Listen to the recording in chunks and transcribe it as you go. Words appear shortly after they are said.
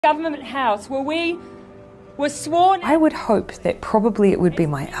Government House where we were sworn. I would hope that probably it would be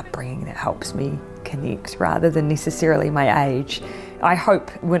my upbringing that helps me connect rather than necessarily my age. I hope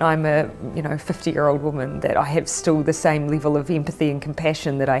when I'm a 50-year-old woman that I have still the same level of empathy and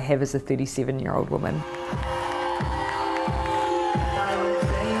compassion that I have as a 37-year-old woman.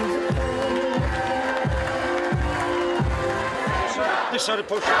 This side of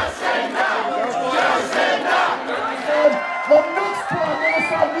push.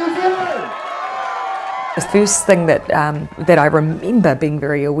 The first thing that I remember being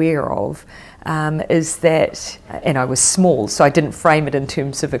very aware of is that, and I was small, so I didn't frame it in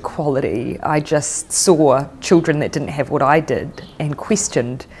terms of equality. I just saw children that didn't have what I did and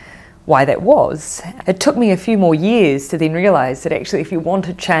questioned why that was. It took me a few more years to then realise that actually if you want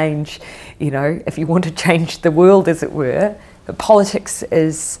to change, if you want to change the world as it were, politics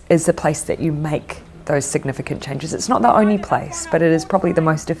is the place that you make those significant changes. It's not the only place, but it is probably the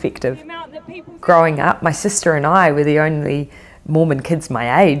most effective. Growing up, my sister and I were the only Mormon kids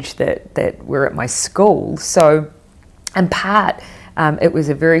my age that were at my school. So in part, it was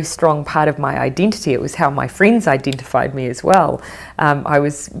a very strong part of my identity. It was how my friends identified me as well. I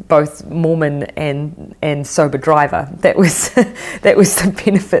was both Mormon and sober driver. That was that was the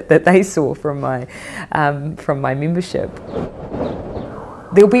benefit that they saw from my membership.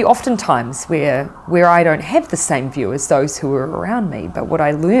 There'll be often times where I don't have the same view as those who are around me, but what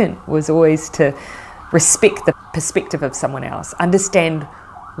I learned was always to respect the perspective of someone else, understand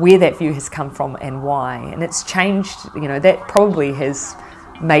where that view has come from and why, and it's changed, that probably has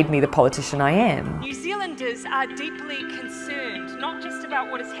made me the politician I am. New Zealanders are deeply concerned, not just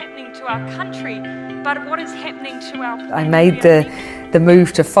about what is happening to our country, but what is happening to our planet. I made the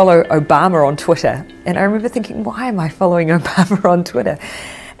move to follow Obama on Twitter, and I remember thinking, why am I following Obama on Twitter?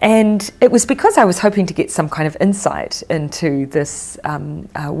 And it was because I was hoping to get some kind of insight into this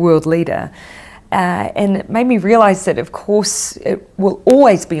world leader. And it made me realise that, of course, it will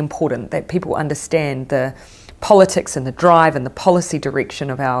always be important that people understand the politics and the drive and the policy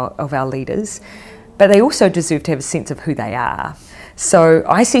direction of our leaders, but they also deserve to have a sense of who they are. So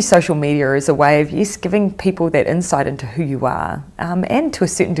I see social media as a way of, yes, giving people that insight into who you are, and to a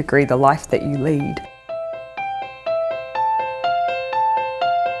certain degree the life that you lead.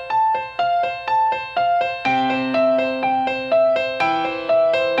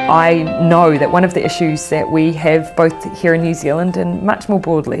 I know that one of the issues that we have both here in New Zealand and much more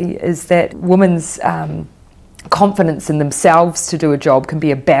broadly is that women's confidence in themselves to do a job can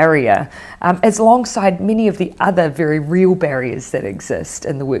be a barrier, as alongside many of the other very real barriers that exist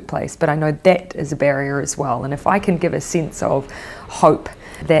in the workplace. But I know that is a barrier as well, and if I can give a sense of hope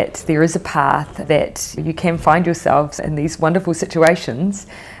that there is a path, that you can find yourselves in these wonderful situations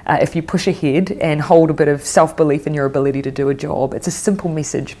if you push ahead and hold a bit of self-belief in your ability to do a job. It's a simple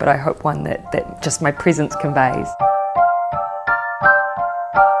message, but I hope one that just my presence conveys.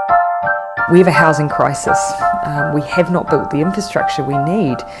 We have a housing crisis. We have not built the infrastructure we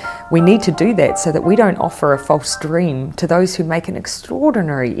need. We need to do that so that we don't offer a false dream to those who make an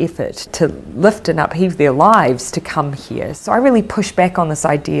extraordinary effort to lift and upheave their lives to come here. So I really push back on this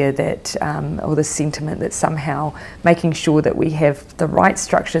idea that, or this sentiment that somehow making sure that we have the right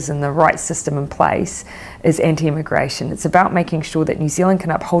structures and the right system in place is anti-immigration. It's about making sure that New Zealand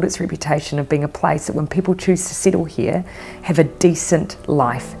can uphold its reputation of being a place that when people choose to settle here, have a decent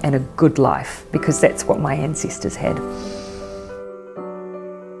life and a good life, because that's what my ancestors had.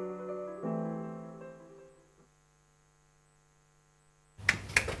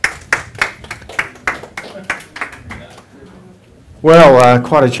 Well,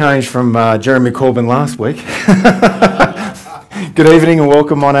 quite a change from Jeremy Corbyn last week. Good evening and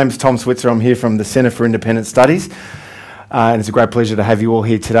welcome. My name's Tom Switzer. I'm here from the Centre for Independent Studies, and it's a great pleasure to have you all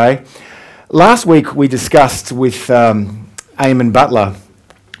here today. Last week we discussed with Eamon Butler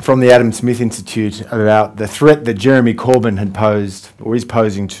from the Adam Smith Institute about the threat that Jeremy Corbyn had posed, or is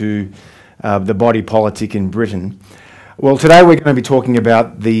posing, to the body politic in Britain. Well, today we're going to be talking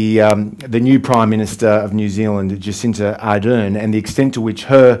about the new Prime Minister of New Zealand, Jacinda Ardern, and the extent to which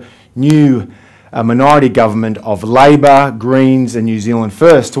her new minority government of Labour, Greens and New Zealand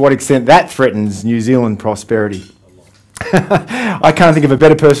First, to what extent that threatens New Zealand prosperity. I can't think of a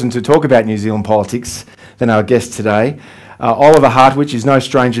better person to talk about New Zealand politics than our guest today. Oliver Hartwich is no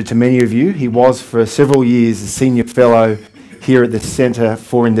stranger to many of you. He was for several years a senior fellow here at the Centre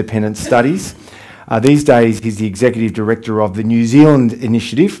for Independent Studies. These days he's the Executive Director of the New Zealand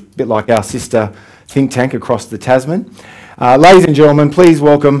Initiative, a bit like our sister think tank across the Tasman. Ladies and gentlemen, please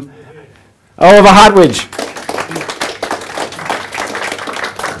welcome Oliver Hartwich.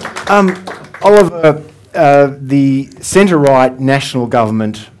 Oliver the centre-right national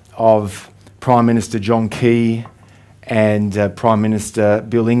government of Prime Minister John Key and Prime Minister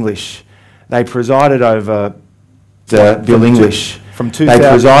Bill English, they presided over Bill English from 2000. They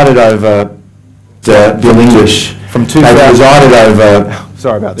presided over Bill English from 2000. They presided over.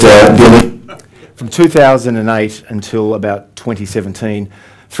 Sorry about that. From 2008 until about 2017,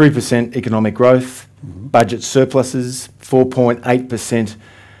 3% economic growth, budget surpluses, 4.8%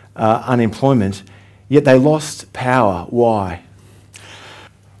 unemployment. Yet they lost power. Why?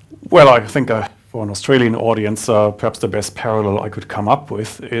 Well, I think for an Australian audience, perhaps the best parallel I could come up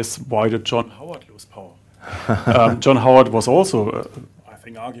with is, why did John Howard lose power? John Howard was also, I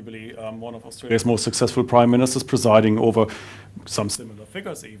think, arguably one of Australia's most successful prime ministers, presiding over some similar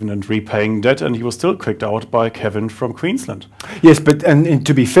figures even and repaying debt, and he was still kicked out by Kevin from Queensland. Yes, but and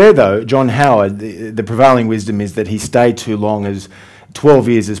to be fair though, John Howard, the prevailing wisdom is that he stayed too long as 12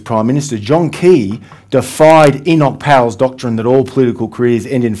 years as Prime Minister. John Key defied Enoch Powell's doctrine that all political careers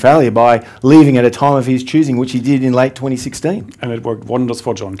end in failure by leaving at a time of his choosing, which he did in late 2016. And it worked wonders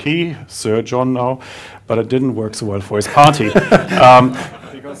for John Key, Sir John now, but it didn't work so well for his party.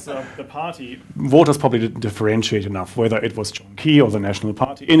 Because the party, voters probably didn't differentiate enough whether it was John Key or the National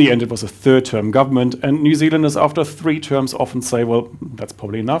Party. In the end, it was a third-term government, and New Zealanders after 3 terms often say, well, that's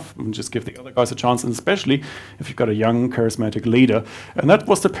probably enough, and just give the other guys a chance, and especially if you've got a young, charismatic leader. And that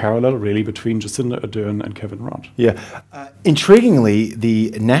was the parallel, really, between Jacinda Ardern and Kevin Rudd. Yeah. Intriguingly,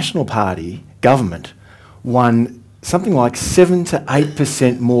 the National Party government won something like 7 to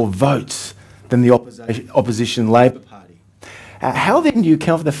 8% more votes than the opposition Labor Party. How then do you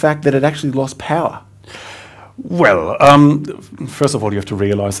account for the fact that it actually lost power? Well, first of all, you have to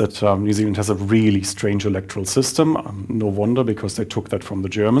realize that New Zealand has a really strange electoral system. No wonder, because they took that from the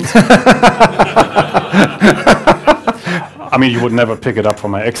Germans. I mean, you would never pick it up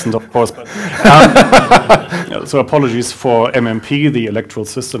from my accent, of course. But, so apologies for MMP, the electoral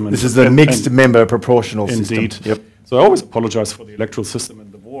system. This is the mixed member proportional system. Indeed. Yep. So I always apologize for the electoral system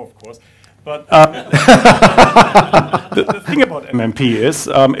in the war, of course. But the thing about MMP is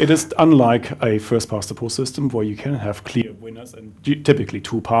it is unlike a first-past-the-post system where you can have clear winners and typically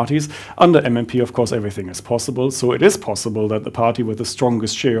 2 parties. Under MMP, of course, everything is possible. So it is possible that the party with the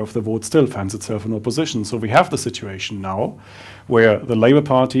strongest share of the vote still finds itself in opposition. So we have the situation now where the Labour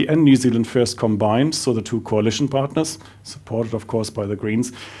Party and New Zealand First combined, so the 2 coalition partners, supported, of course, by the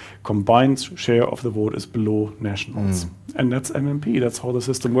Greens, combined share of the vote is below Nationals. And that's MMP. That's how the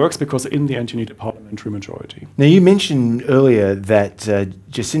system works, because in the end you need a parliamentary majority. Now, you mentioned earlier that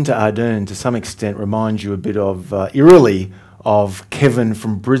Jacinda Ardern to some extent reminds you a bit of, eerily, of Kevin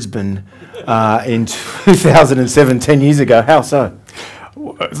from Brisbane in 2007, 10 years ago. How so?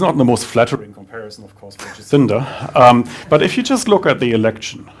 Well, it's not the most flattering comparison, of course, with Jacinda. But if you just look at the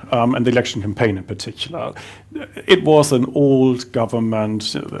election, and the election campaign in particular, it was an old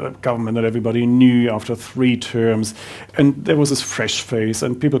government, government that everybody knew after 3 terms, and there was this fresh face,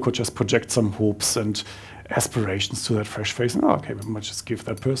 and people could just project some hopes and aspirations to that fresh face, and okay, we might just give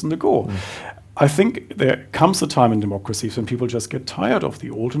that person a go. I think there comes a time in democracies when people just get tired of the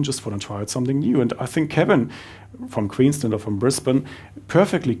old and just want to try out something new. And I think Kevin from Queensland or from Brisbane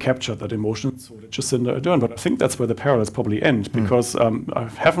perfectly captured that emotion, so did Jacinda Ardern. But I think that's where the parallels probably end, because I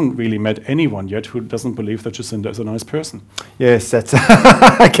haven't really met anyone yet who doesn't believe that Jacinda is a nice person. Yes, that's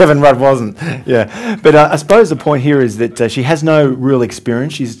Kevin Rudd wasn't. Yeah, but I suppose the point here is that she has no real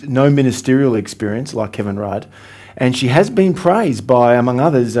experience. She's no ministerial experience like Kevin Rudd. And she has been praised by, among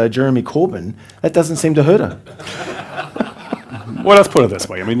others, Jeremy Corbyn. That doesn't seem to hurt her. Well, let's put it this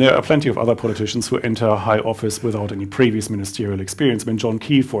way. I mean, there are plenty of other politicians who enter high office without any previous ministerial experience. I mean, John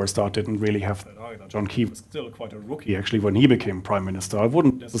Key, for a start, didn't really have that either. John Key was still quite a rookie, actually, when he became Prime Minister. I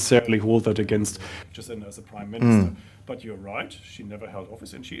wouldn't necessarily hold that against Jacinda as a Prime Minister. But you're right, she never held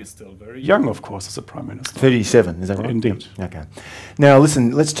office, and she is still very young, of course, as a Prime Minister. 37, is that right? Indeed. Okay. Now,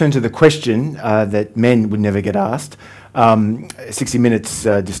 listen, let's turn to the question that men would never get asked. 60 Minutes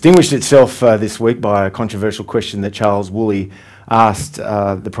distinguished itself this week by a controversial question that Charles Woolley asked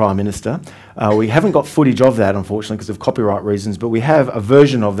the Prime Minister. We haven't got footage of that, unfortunately, because of copyright reasons, but we have a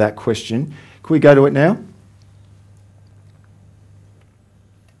version of that question. Can we go to it now?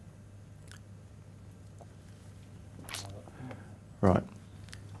 Right.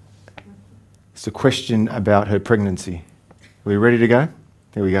 It's a question about her pregnancy. Are we ready to go?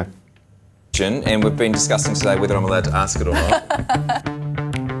 Here we go. And we've been discussing today whether I'm allowed to ask it or not.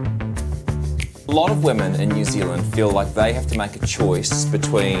 A lot of women in New Zealand feel like they have to make a choice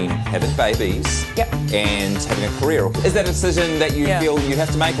between having babies and having a career. Is that a decision that you feel you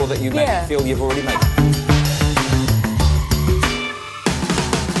have to make, or that you feel you've already made?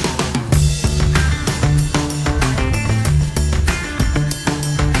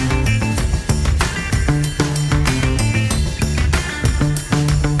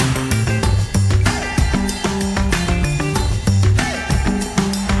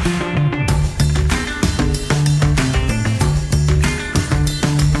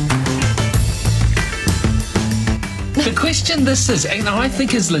 The question this is, and I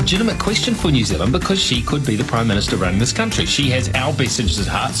think is a legitimate question for New Zealand, because she could be the Prime Minister running this country. She has our best interests at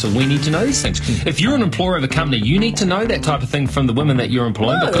heart, so we need to know these things. If you're an employer of a company, you need to know that type of thing from the women that you're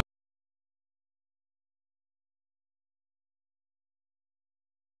employing. No. Because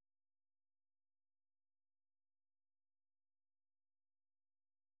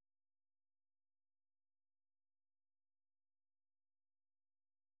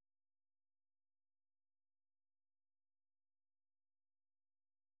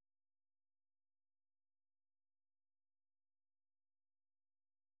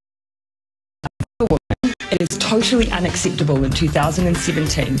it is totally unacceptable in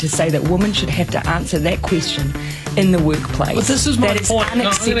 2017 to say that women should have to answer that question in the workplace. But this is my point.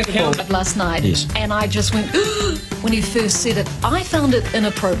 Unacceptable. Last night, yes. And I just went, when you first said it. I found it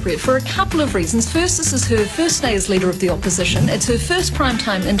inappropriate for a couple of reasons. First, this is her first day as leader of the opposition. It's her first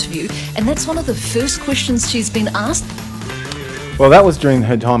primetime interview, and that's one of the first questions she's been asked. Well, that was during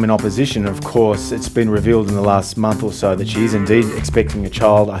her time in opposition. Of course, it's been revealed in the last month or so that she is indeed expecting a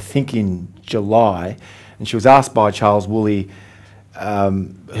child, I think in July. And she was asked by Charles Woolley,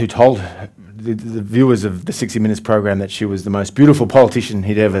 who told the viewers of the 60 Minutes program that she was the most beautiful politician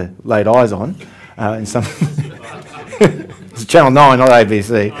he'd ever laid eyes on. In some it's Channel 9, not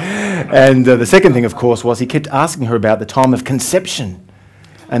ABC. And the second thing, of course, was he kept asking her about the time of conception.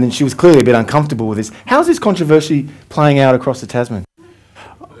 And then she was clearly a bit uncomfortable with this. How's this controversy playing out across the Tasman?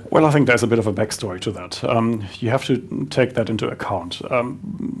 Well, I think there's a bit of a backstory to that. You have to take that into account.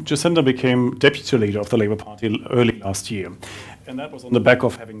 Jacinda became deputy leader of the Labour Party early last year. And that was on the back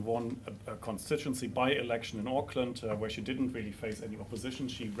of having won a constituency by-election in Auckland, where she didn't really face any opposition.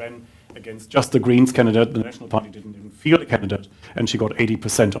 She ran against just the Greens candidate. The National Party didn't even field a candidate, and she got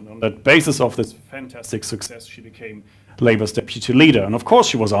 80%. And on that basis of this fantastic success, she became Labour's deputy leader. And of course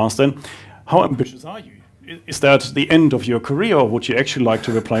she was asked then, how ambitious are you? Is that the end of your career, or would you actually like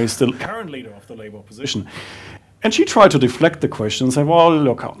to replace the current leader of the Labour opposition? And she tried to deflect the question and say, well,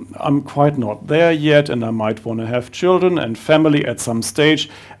 look, I'm quite not there yet, and I might want to have children and family at some stage.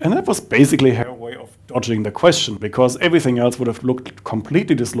 And that was basically her way of dodging the question, because everything else would have looked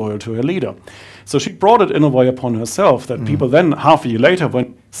completely disloyal to her leader. So she brought it in a way upon herself that people then, half a year later,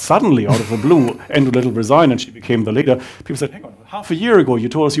 when suddenly out of the blue, Andrew Little resigned and she became the leader, people said, hang on, half a year ago you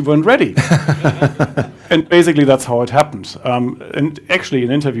told us you weren't ready. And basically that's how it happened. And actually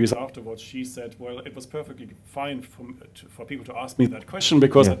in interviews afterwards she said, well, it was perfectly fine for people to ask me that question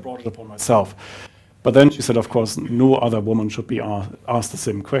because I brought it upon myself. But then she said, of course, no other woman should be asked the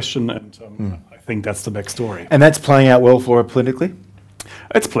same question, and I think that's the backstory. And that's playing out well for her politically?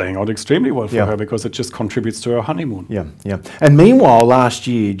 It's playing out extremely well for her because it just contributes to her honeymoon. Yeah. And meanwhile, last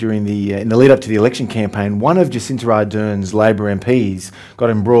year, during the in the lead up to the election campaign, one of Jacinda Ardern's Labor MPs got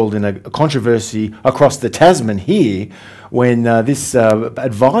embroiled in a controversy across the Tasman here when this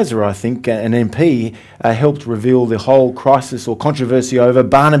advisor, I think, an MP, helped reveal the whole crisis or controversy over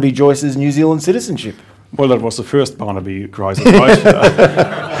Barnaby Joyce's New Zealand citizenship. Well, that was the first Barnaby crisis, right?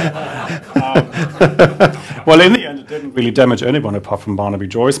 Well, in the end, it didn't really damage anyone apart from Barnaby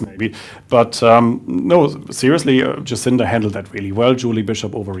Joyce, maybe. But no, seriously, Jacinda handled that really well. Julie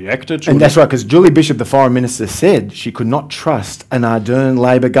Bishop overreacted. And that's right, because Julie Bishop, the Foreign Minister, said she could not trust an Ardern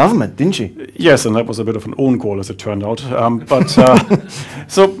Labor government, didn't she? Yes, and that was a bit of an own goal, as it turned out.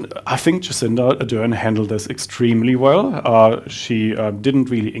 So I think Jacinda Ardern handled this extremely well. She didn't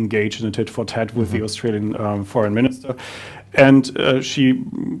really engage in a tit-for-tat with the Australian Foreign Minister. And she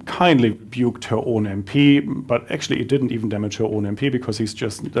kindly rebuked her own MP, but actually it didn't even damage her own MP because he's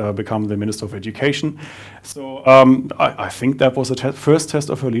just become the Minister of Education. So I think that was a first test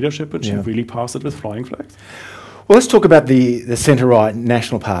of her leadership, and she really passed it with flying flags. Well, let's talk about the centre-right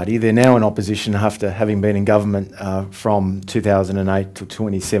National Party. They're now in opposition after having been in government from 2008 to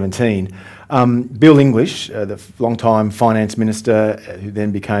 2017. Bill English, the long-time finance minister, who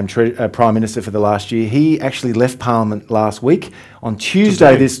then became Prime Minister for the last year, he actually left Parliament last week. On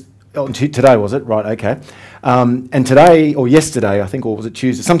Tuesday, today was it? Right, okay. And today, or yesterday, I think, or was it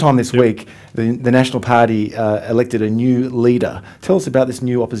Tuesday, sometime this week, the National Party elected a new leader. Tell us about this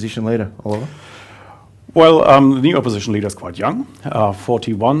new opposition leader, Oliver. Well, the new opposition leader is quite young,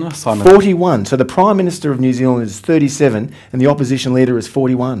 41. Simon 41. So the Prime Minister of New Zealand is 37 and the opposition leader is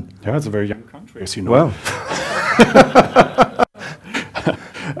 41. Yeah, it's a very young country, as you know. Well.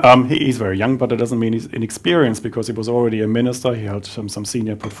 He's very young, but that doesn't mean he's inexperienced, because he was already a minister. He held some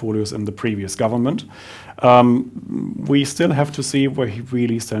senior portfolios in the previous government. We still have to see where he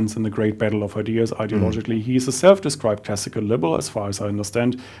really stands in the great battle of ideas ideologically. He's a self-described classical liberal, as far as I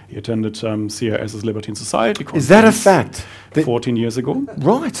understand. He attended CIS's Libertine Society conference. Is that a fact? 14 years ago.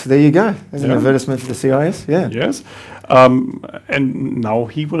 Right, there you go. There's an advertisement for the CIS, yeah. Yes. And now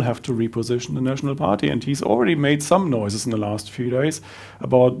he will have to reposition the National Party, and he's already made some noises in the last few days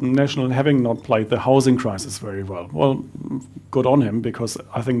about National having not played the housing crisis very well. Well, good on him, because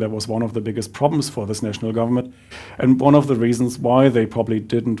I think that was one of the biggest problems for this national government, and one of the reasons why they probably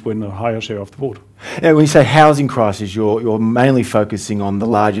didn't win a higher share of the vote. Now, when you say housing crisis, you're mainly focusing on the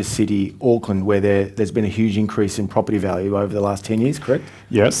largest city, Auckland, where there's been a huge increase in property value over the last 10 years, correct?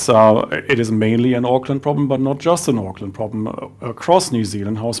 Yes, it is mainly an Auckland problem, but not just an Auckland problem. Across New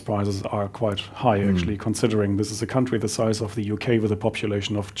Zealand, house prices are quite high, actually, considering this is a country the size of the UK with a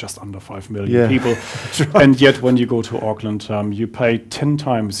population of just under 5 million people. Right. And yet, when you go to Auckland, you pay 10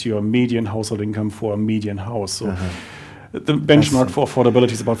 times your median household income for a median house. So the benchmark for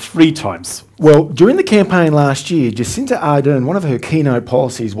affordability is about 3 times. Well, during the campaign last year, Jacinda Ardern, one of her keynote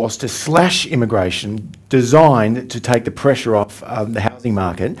policies was to slash immigration, designed to take the pressure off the housing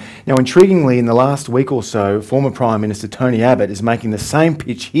market. Now, intriguingly, in the last week or so, former Prime Minister Tony Abbott is making the same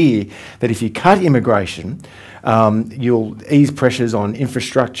pitch here, that if you cut immigration, you'll ease pressures on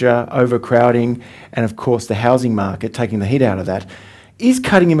infrastructure, overcrowding, and of course the housing market, taking the heat out of that. Is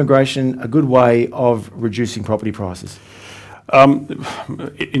cutting immigration a good way of reducing property prices?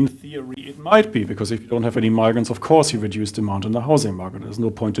 In theory, it might be, because if you don't have any migrants, of course you reduce demand in the housing market. There's no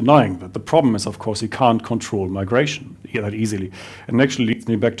point denying that. The problem is, of course, you can't control migration that easily. And actually leads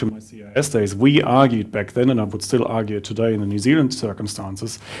me back to my CIS days. We argued back then, and I would still argue today in the New Zealand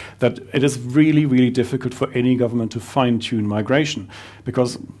circumstances, that it is really, really difficult for any government to fine-tune migration.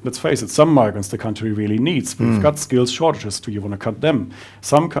 Because, let's face it, some migrants the country really needs. We've got skills shortages. Do you want to cut them?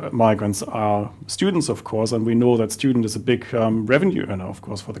 Some migrants are students, of course, and we know that student is a big revenue earner, of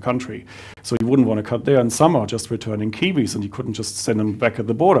course, for the country. So you wouldn't want to cut there. And some are just returning Kiwis, and you couldn't just send them back at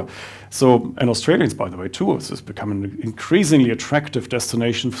the border. So, and Australians, by the way, too, this has become an increasingly attractive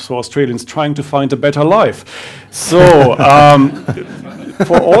destination for Australians trying to find a better life. So,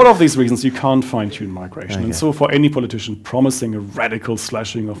 for all of these reasons, you can't fine-tune migration. Okay. And so for any politician promising a radical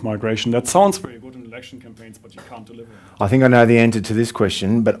slashing of migration, that sounds very good in election campaigns, but you can't deliver. I think I know the answer to this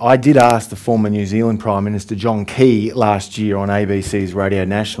question, but I did ask the former New Zealand Prime Minister John Key last year on ABC's Radio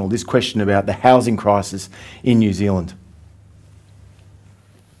National this question about the housing crisis in New Zealand.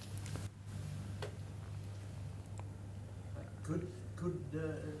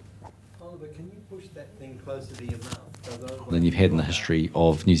 Oliver, can you push that thing closer to your mouth? Than you've had in the history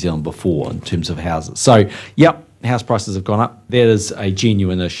of New Zealand before in terms of houses. So, yep, house prices have gone up. That is a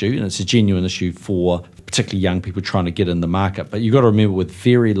genuine issue, and it's a genuine issue for particularly young people trying to get in the market. But you've got to remember, with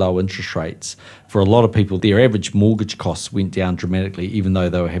very low interest rates, for a lot of people, their average mortgage costs went down dramatically, even though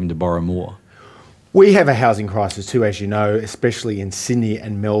they were having to borrow more. We have a housing crisis too, as you know, especially in Sydney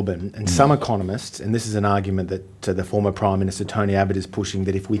and Melbourne. And some economists, and this is an argument that the former Prime Minister Tony Abbott is pushing,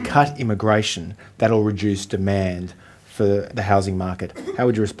 that if we cut immigration, that'll reduce demand for the housing market. How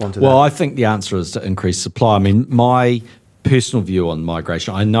would you respond to that? Well, I think the answer is to increase supply. I mean, my personal view on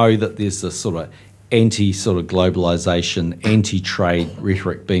migration, I know that there's this sort of anti-globalisation, anti-trade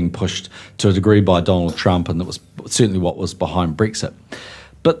rhetoric being pushed to a degree by Donald Trump, and that was certainly what was behind Brexit.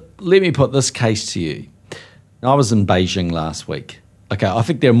 But let me put this case to you. I was in Beijing last week. Okay, I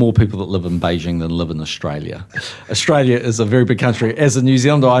think there are more people that live in Beijing than live in Australia. Australia is a very big country. As a New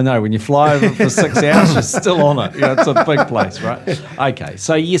Zealander, I know when you fly over for 6 hours, you're still on it. You know, it's a big place, right? Okay,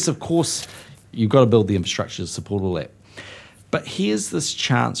 so yes, of course, you've got to build the infrastructure to support all that. But here's this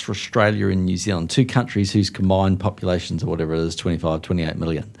chance for Australia and New Zealand, two countries whose combined populations, or whatever it is, 25, 28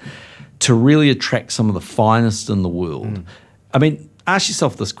 million, to really attract some of the finest in the world. I mean, ask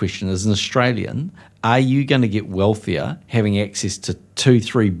yourself this question: as an Australian, are you going to get wealthier having access to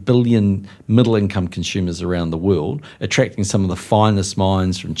 2-3 billion middle-income consumers around the world, attracting some of the finest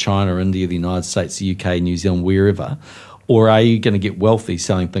minds from China, India, the United States, the UK, New Zealand, wherever? Or are you going to get wealthy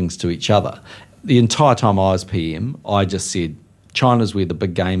selling things to each other? The entire time I was PM, I just said, China's where the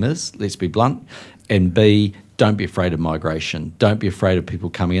big game is, let's be blunt, and B, don't be afraid of migration. Don't be afraid of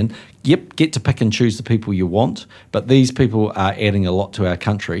people coming in. Yep, get to pick and choose the people you want, but these people are adding a lot to our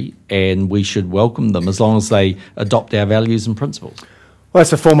country, and we should welcome them as long as they adopt our values and principles. Well,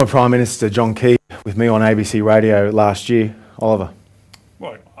 that's the former Prime Minister John Key with me on ABC Radio last year. Oliver.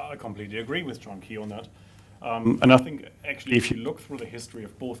 Well, I completely agree with John Key on that. And I think actually if you look through the history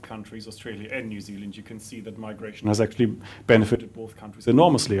of both countries, Australia and New Zealand, you can see that migration has actually benefited both countries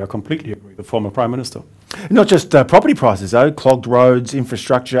enormously. I completely agree with the former Prime Minister. Not just property prices though, clogged roads,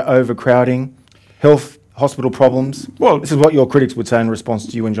 infrastructure, overcrowding, health, hospital problems. Well, this is what your critics would say in response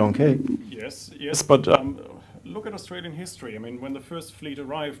to you and John Key. Yes, but look at Australian history. I mean, when the first fleet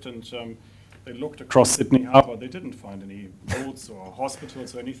arrived and they looked across Sydney Harbour, they didn't find any boats or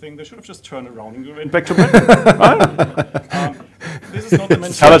hospitals or anything. They should have just turned around and went back to Britain. Right? This is not the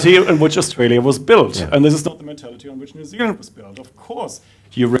mentality in which Australia was built, and this is not the mentality on which New Zealand was built. Of course,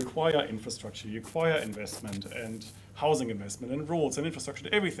 you require infrastructure, you require investment and housing investment and roads and infrastructure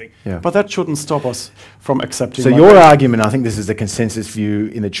and everything. But that shouldn't stop us from accepting. So your argument, I think this is a consensus view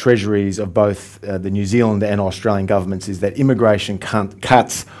in the treasuries of both the New Zealand and Australian governments, is that immigration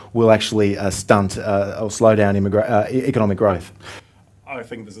cuts will actually stunt or slow down economic growth. I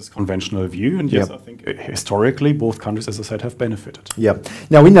think this is conventional view, and yes, I think historically both countries, as I said, have benefited.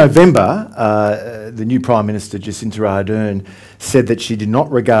 Now, in November, the new Prime Minister, Jacinda Ardern, said that she did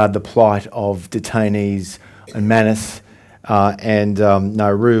not regard the plight of detainees in Manus and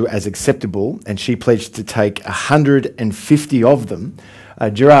Nauru as acceptable, and she pledged to take 150 of them.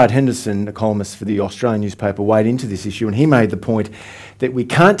 Gerard Henderson, a columnist for the Australian newspaper, weighed into this issue, and he made the point that we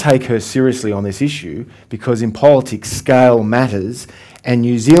can't take her seriously on this issue because in politics scale matters, and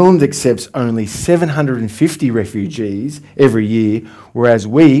New Zealand accepts only 750 refugees every year, whereas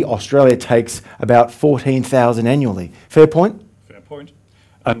Australia, takes about 14,000 annually. Fair point? Fair point.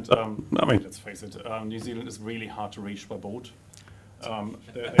 And I mean, let's face it, New Zealand is really hard to reach by boat. And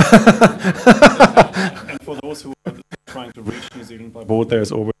for those who are trying to reach New Zealand by boat,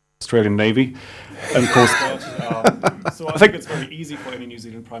 there's always Australian Navy and Coast Guard. So I think it's very easy for any New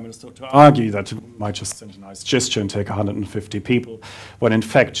Zealand Prime Minister to argue that we might just send a nice gesture and take 150 people, when in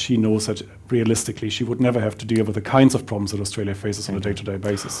fact she knows that realistically she would never have to deal with the kinds of problems that Australia faces on a day-to-day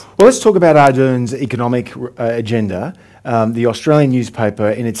basis. Well, let's talk about Ardern's economic agenda. The Australian newspaper,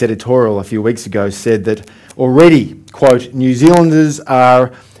 in its editorial a few weeks ago, said that already, quote, New Zealanders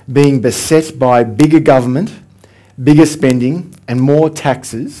are being beset by bigger government, bigger spending and more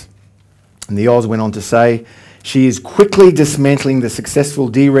taxes. And the Oz went on to say, she is quickly dismantling the successful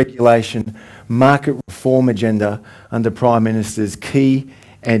deregulation market reform agenda under Prime Ministers Key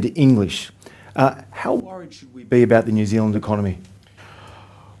and English. How worried should we be about the New Zealand economy?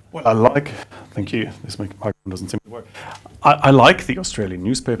 Well, thank you, this microphone doesn't seem to work. I like the Australian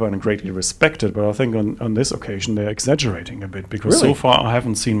newspaper and greatly respect it, but I think on this occasion they're exaggerating a bit, because so far I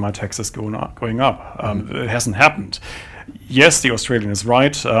haven't seen my taxes going up. It hasn't happened. Yes, the Australian is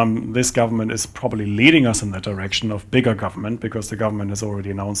right. This government is probably leading us in that direction of bigger government, because the government has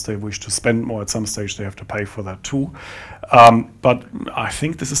already announced they wish to spend more. At some stage they have to pay for that too. But I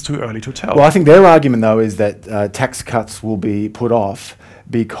think this is too early to tell. Well, I think their argument though is that tax cuts will be put off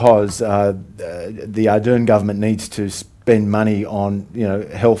because the Ardern government needs to spend money on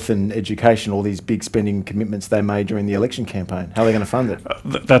health and education, all these big spending commitments they made during the election campaign. How are they going to fund it?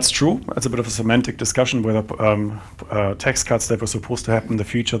 That's true. It's a bit of a semantic discussion whether tax cuts that were supposed to happen in the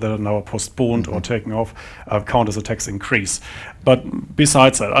future that are now postponed or taken off count as a tax increase. But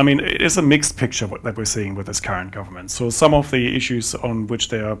besides that, I mean, it is a mixed picture that we're seeing with this current government. So some of the issues on which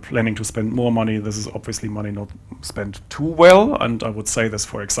they are planning to spend more money, this is obviously money not spent too well. And I would say this,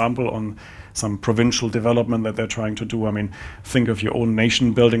 for example, on some provincial development that they're trying to do. I mean, think of your own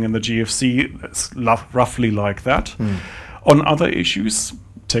nation building in the GFC. It's roughly like that. On other issues,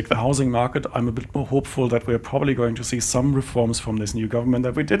 take the housing market. I'm a bit more hopeful that we're probably going to see some reforms from this new government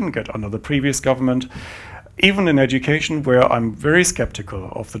that we didn't get under the previous government. Even in education, where I'm very skeptical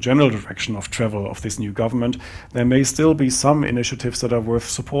of the general direction of travel of this new government, there may still be some initiatives that are worth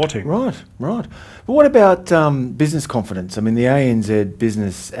supporting. Right. But what about business confidence? I mean, the ANZ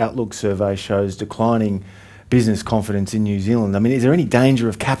Business Outlook survey shows declining business confidence in New Zealand. I mean, is there any danger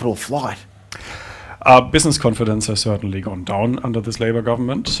of capital flight? Business confidence has certainly gone down under this Labour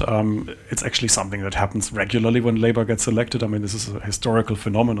government. It's actually something that happens regularly when Labour gets elected. I mean, this is a historical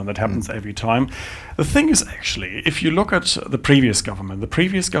phenomenon that happens every time. The thing is actually, if you look at the previous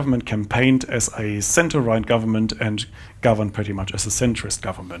government campaigned as a centre-right government and governed pretty much as a centrist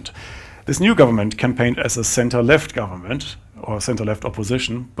government. This new government campaigned as a centre-left government, or centre-left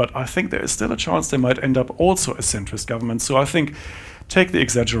opposition, but I think there is still a chance they might end up also a centrist government. So I think, take the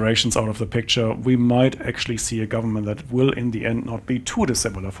exaggerations out of the picture, we might actually see a government that will in the end not be too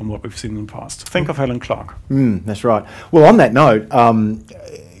dissimilar from what we've seen in the past. Think of Helen Clark. That's right. Well, on that note,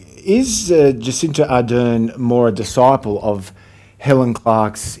 is Jacinda Ardern more a disciple of Helen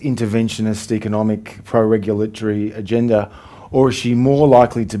Clark's interventionist economic pro-regulatory agenda, or is she more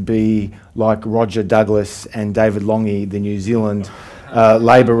likely to be like Roger Douglas and David Lange, the New Zealand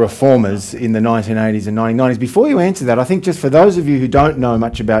Labor reformers in the 1980s and 1990s? Before you answer that, I think just for those of you who don't know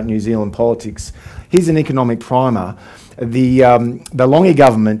much about New Zealand politics, here's an economic primer. The Lange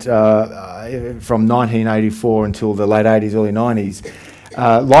government from 1984 until the late 80s, early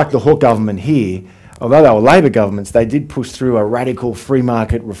 90s, like the Hawke government here, although they were Labor governments, they did push through a radical free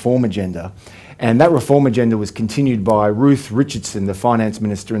market reform agenda. And that reform agenda was continued by Ruth Richardson, the finance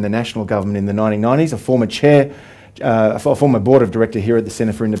minister in the national government in the 1990s, a former chair, a former board of director here at the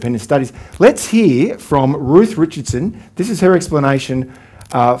Centre for Independent Studies. Let's hear from Ruth Richardson. This is her explanation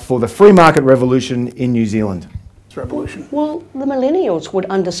for the free market revolution in New Zealand. Revolution. Well, the millennials would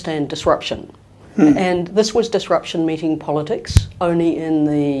understand disruption. And this was disruption meeting politics only in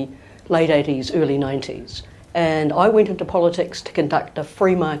the late 80s, early 90s. And I went into politics to conduct a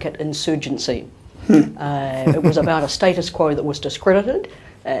free market insurgency. It was about a status quo that was discredited,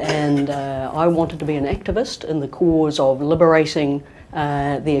 and I wanted to be an activist in the cause of liberating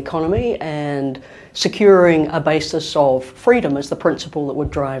the economy and securing a basis of freedom as the principle that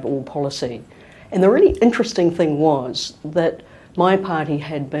would drive all policy. And the really interesting thing was that my party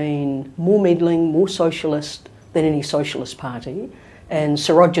had been more meddling, more socialist than any socialist party. And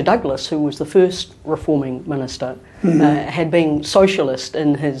Sir Roger Douglas, who was the first reforming minister, had been socialist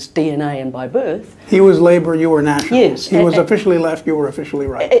in his DNA and by birth. He was Labour, you were National. Yes. He was officially left, you were officially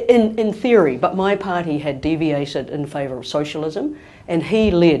right. In theory, but my party had deviated in favour of socialism, and he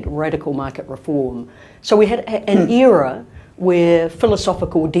led radical market reform. So we had an era where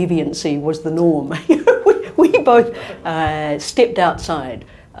philosophical deviancy was the norm. we both stepped outside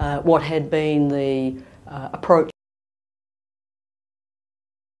what had been the approach.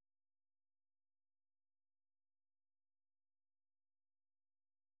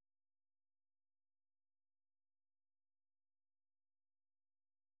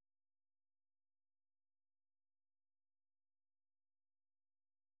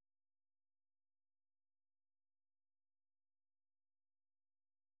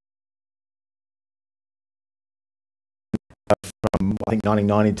 From I think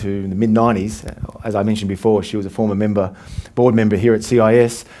 1990 to the mid-90s, as I mentioned before, she was a former board member here at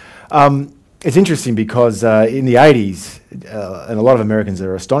CIS. It's interesting because in the 80s, and a lot of Americans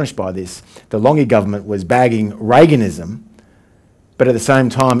are astonished by this, the Lange government was bagging Reaganism, but at the same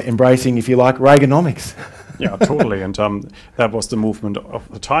time embracing, if you like, Reaganomics. Yeah, totally. And that was the movement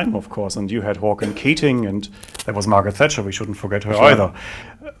of the time, of course. And you had Hawke and Keating, and there was Margaret Thatcher. We shouldn't forget her either.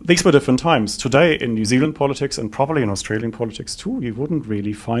 These were different times. Today, in New Zealand politics, and probably in Australian politics too, you wouldn't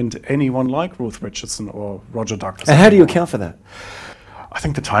really find anyone like Ruth Richardson or Roger Douglas. And how do you account for that? I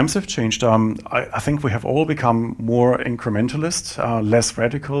think the times have changed. I think we have all become more incrementalist, less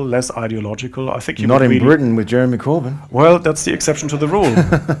radical, less ideological. I think you not in really Britain with Jeremy Corbyn. Well, that's the exception to the rule.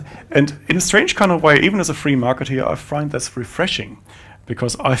 And in a strange kind of way, even as a free marketeer, I find that's refreshing.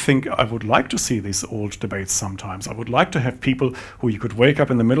 Because I think I would like to see these old debates sometimes. I would like to have people who you could wake up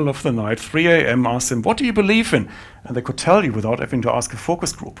in the middle of the night, 3 a.m., ask them, what do you believe in? And they could tell you without having to ask a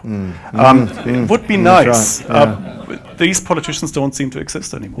focus group. It would be nice. Right. These politicians don't seem to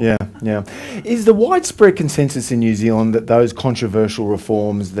exist anymore. Yeah. Is the widespread consensus in New Zealand that those controversial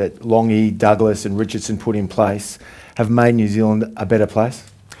reforms that Lange, Douglas and Richardson put in place have made New Zealand a better place?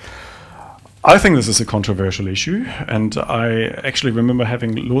 I think this is a controversial issue, and I actually remember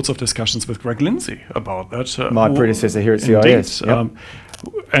having loads of discussions with Greg Lindsay about that. My predecessor here at CIS. Yep.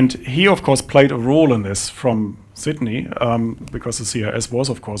 And he, of course, played a role in this from Sydney, because the CIS was,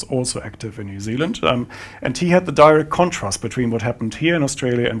 of course, also active in New Zealand. And he had the direct contrast between what happened here in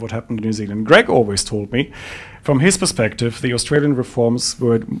Australia and what happened in New Zealand. Greg always told me, from his perspective, the Australian reforms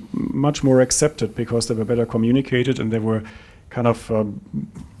were much more accepted because they were better communicated and they were kind of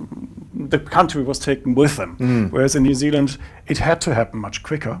the country was taken with them. Whereas in New Zealand, it had to happen much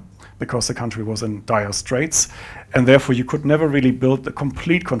quicker because the country was in dire straits, and therefore you could never really build the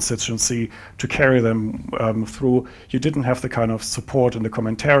complete constituency to carry them through. You didn't have the kind of support in the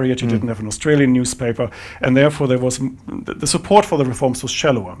commentariat, you didn't have an Australian newspaper, and therefore there was the support for the reforms was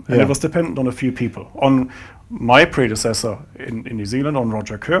shallower, and it was dependent on a few people. On my predecessor in New Zealand, on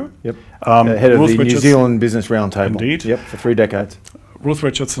Roger Kerr. Head of the New Zealand Business Roundtable. Indeed. For 3 decades. Ruth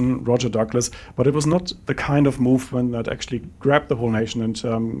Richardson, Roger Douglas, but it was not the kind of movement that actually grabbed the whole nation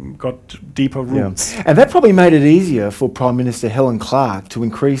and got deeper roots. And that probably made it easier for Prime Minister Helen Clark to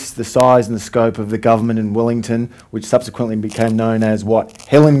increase the size and the scope of the government in Wellington, which subsequently became known as what?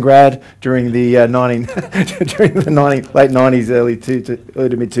 Helengrad during the late 90s, early to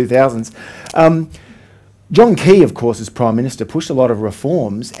mid 2000s. John Key, of course, as Prime Minister, pushed a lot of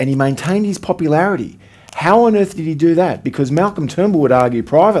reforms and he maintained his popularity. How on earth did he do that? Because Malcolm Turnbull would argue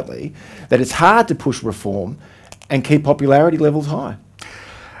privately that it's hard to push reform and keep popularity levels high.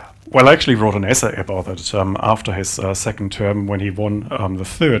 Well, I actually wrote an essay about it after his second term when he won the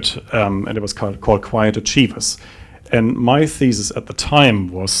third, and it was called Quiet Achievers. And my thesis at the time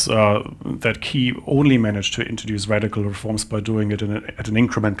was that Key only managed to introduce radical reforms by doing it at an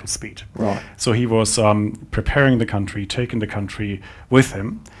incremental speed. Right. So he was preparing the country, taking the country with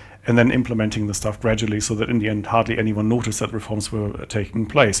him, and then implementing the stuff gradually so that in the end hardly anyone noticed that reforms were taking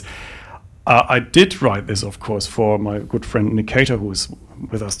place. I did write this, of course, for my good friend Nick Cater, who is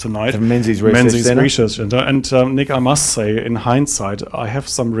with us tonight. The Menzies Research Center. And Nick, I must say, in hindsight, I have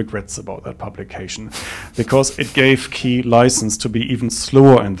some regrets about that publication because it gave Key license to be even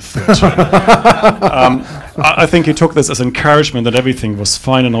slower in the third term. I think he took this as encouragement that everything was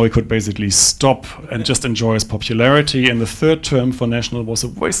fine and now he could basically stop and just enjoy his popularity. And the third term for National was a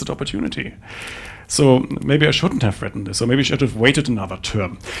wasted opportunity. So maybe I shouldn't have written this, or maybe I should have waited another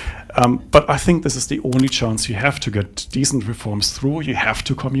term. But I think this is the only chance you have to get decent reforms through. You have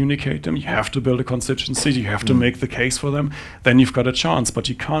to communicate them. You have to build a constituency. You have to make the case for them. Then you've got a chance. But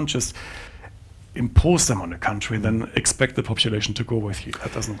you can't just impose them on a country and then expect the population to go with you.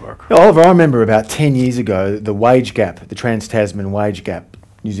 That doesn't work. Oliver, I remember about 10 years ago, the wage gap, the Trans-Tasman wage gap,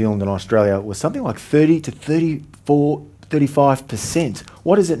 New Zealand and Australia, was something like 30 to 34, 35%.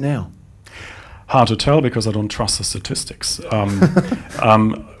 What is it now? Hard to tell because I don't trust the statistics.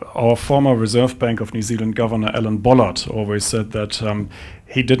 Our former Reserve Bank of New Zealand Governor Alan Bollard always said that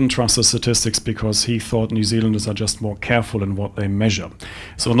he didn't trust the statistics because he thought New Zealanders are just more careful in what they measure.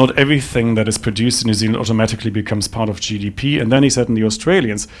 So not everything that is produced in New Zealand automatically becomes part of GDP. And then he said in the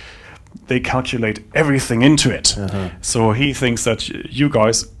Australians, they calculate everything into it. So he thinks that you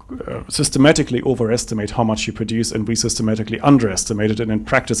guys systematically overestimate how much you produce and we systematically underestimate it, and in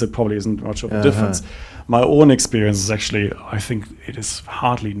practice it probably isn't much of a difference. My own experience is actually, I think it is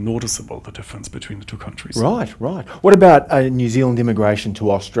hardly noticeable, the difference between the two countries. Right, right. What about New Zealand immigration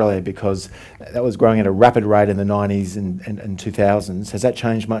to Australia? Because that was growing at a rapid rate in the 90s and 2000s. Has that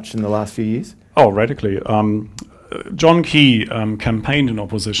changed much in the last few years? Oh, radically. John Key campaigned in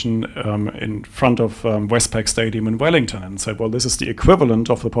opposition in front of Westpac Stadium in Wellington and said, well, this is the equivalent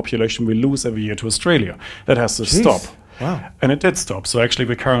of the population we lose every year to Australia. That has to stop. Wow. And it did stop. So actually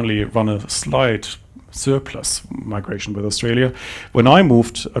we currently run a slight surplus migration with Australia. When I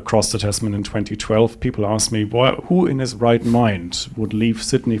moved across the Tasman in 2012, people asked me, who in his right mind would leave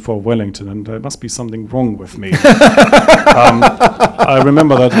Sydney for Wellington? And there must be something wrong with me. I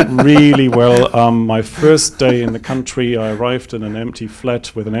remember that really well. My first day in the country, I arrived in an empty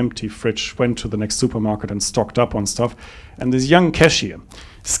flat with an empty fridge, went to the next supermarket and stocked up on stuff. And this young cashier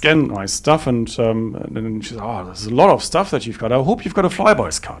scanned my stuff and then she said, oh, there's a lot of stuff that you've got. I hope you've got a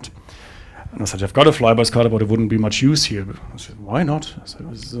Flybuys card. And I said, I've got a Flybuys card, but it wouldn't be much use here. I said, why not? I said,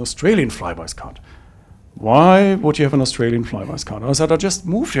 it's an Australian Flybuys card. Why would you have an Australian Flybuys card? I said, I just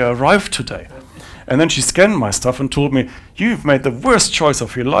moved here, I arrived today. And then she scanned my stuff and told me, you've made the worst choice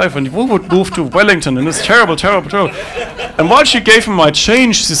of your life and you would move to Wellington and it's terrible, terrible, terrible. And while she gave him my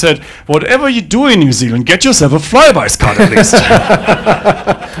change, she said, whatever you do in New Zealand, get yourself a Flybuys card at least.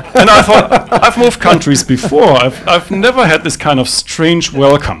 And I thought, I've moved countries before. I've never had this kind of strange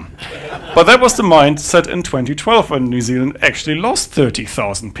welcome. But that was the mindset in 2012 when New Zealand actually lost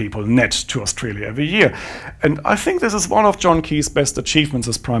 30,000 people net to Australia every year. And I think this is one of John Key's best achievements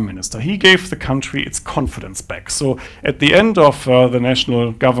as Prime Minister. He gave the country its confidence back. So at the end of the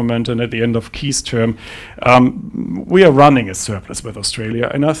national government and at the end of Key's term, we are running a surplus with Australia.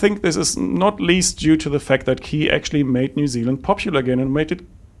 And I think this is not least due to the fact that Key actually made New Zealand popular again and made it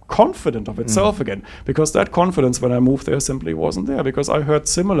confident of itself again, because that confidence when I moved there simply wasn't there, because I heard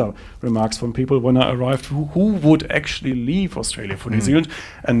similar remarks from people when I arrived who would actually leave Australia for New Zealand,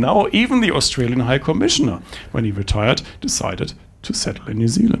 and now even the Australian High Commissioner, when he retired, decided to settle in New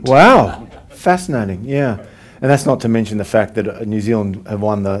Zealand. Wow, fascinating, yeah. And that's not to mention the fact that New Zealand have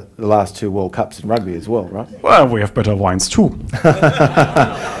won the last 2 World Cups in rugby as well, right? Well, we have better wines too.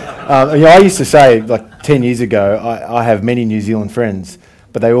 I used to say, like 10 years ago, I have many New Zealand friends,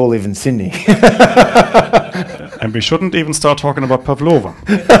 but they all live in Sydney. And we shouldn't even start talking about Pavlova.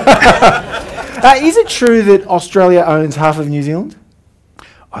 Is it true that Australia owns half of New Zealand?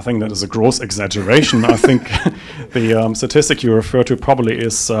 I think that is a gross exaggeration. I think the statistic you refer to probably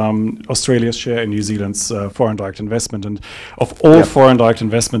is Australia's share in New Zealand's foreign direct investment. And of all foreign direct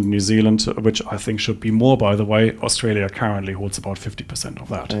investment in New Zealand, which I think should be more, by the way, Australia currently holds about 50% of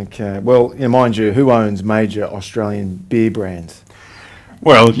that. Okay. Well, mind you, who owns major Australian beer brands?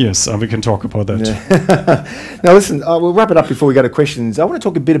 Well, yes, we can talk about that. Yeah. Now, listen, we'll wrap it up before we go to questions. I want to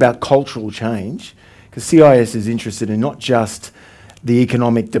talk a bit about cultural change. because CIS is interested in not just the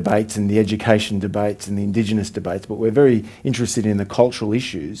economic debates and the education debates and the Indigenous debates, but we're very interested in the cultural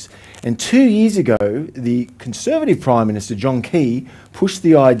issues. And 2 years ago, the Conservative Prime Minister, John Key, pushed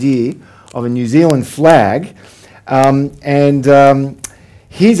the idea of a New Zealand flag,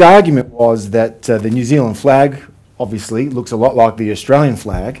 his argument was that the New Zealand flag obviously looks a lot like the Australian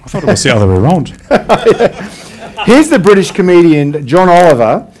flag. I thought it was the other way around. Here's the British comedian John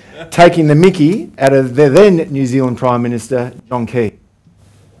Oliver taking the mickey out of the then New Zealand Prime Minister, John Key.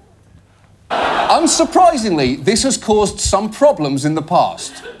 Unsurprisingly, this has caused some problems in the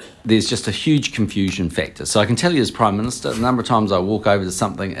past. There's just a huge confusion factor. So I can tell you as Prime Minister, the number of times I walk over to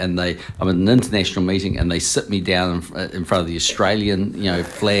something and I'm at an international meeting and they sit me down in front of the Australian,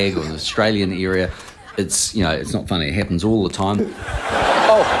 flag or the Australian area. It's not funny. It happens all the time.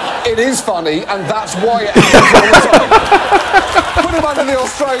 Oh, it is funny, and that's why it happens all the time. Put him under the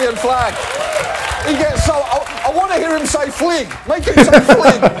Australian flag. He gets so... I want to hear him say flig. Make him say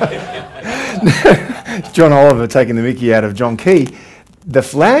flig. John Oliver taking the mickey out of John Key. The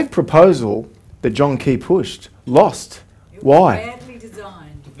flag proposal that John Key pushed lost. Why? Badly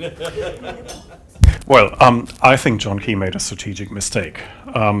designed. Well, I think John Key made a strategic mistake.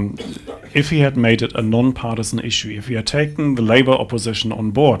 If he had made it a non-partisan issue, if he had taken the Labour opposition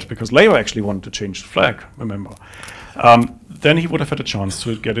on board, because Labour actually wanted to change the flag, remember, then he would have had a chance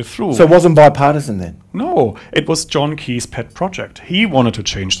to get it through. So it wasn't bipartisan then? No, it was John Key's pet project. He wanted to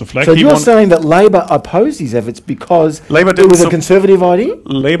change the flag. So you're saying that Labour opposed these efforts because it was a Conservative idea?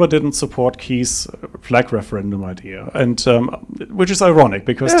 Labour didn't support Key's flag referendum idea, and which is ironic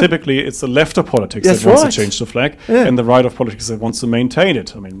because typically it's the left of politics that wants to change the flag and the right of politics that wants to maintain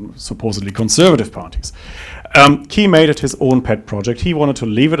it. I mean, supposedly conservative parties. Key made it his own pet project. He wanted to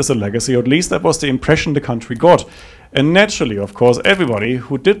leave it as a legacy, or at least that was the impression the country got. And naturally, of course, everybody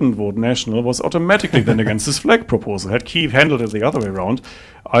who didn't vote National was automatically then against this flag proposal. Had Key handled it the other way around,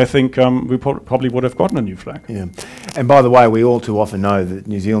 I think we probably would have gotten a new flag. Yeah. And by the way, we all too often know that the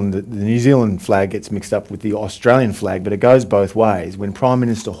New Zealand flag gets mixed up with the Australian flag, but it goes both ways. When Prime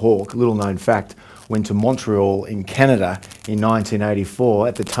Minister Hawke, little known fact, went to Montreal in Canada in 1984,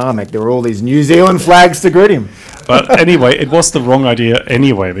 at the tarmac, there were all these New Zealand flags to greet him. But anyway, it was the wrong idea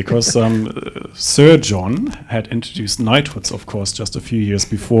anyway, because Sir John had introduced knighthoods, of course, just a few years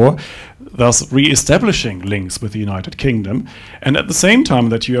before, thus re-establishing links with the United Kingdom. And at the same time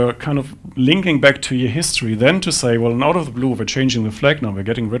that you are kind of linking back to your history, then to say, well, out of the blue, we're changing the flag now, we're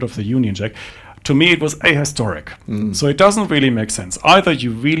getting rid of the Union Jack. To me, it was ahistoric. So it doesn't really make sense. Either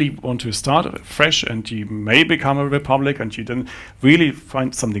you really want to start fresh and you may become a republic and you then really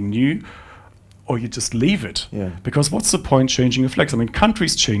find something new, or you just leave it. Because what's the point changing a flag? I mean,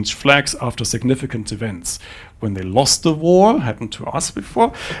 countries change flags after significant events. When they lost the war, happened to us before,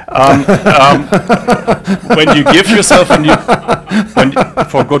 when you give yourself a new,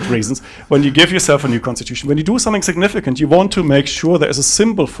 for good reasons, when you give yourself a new constitution, when you do something significant, you want to make sure there is a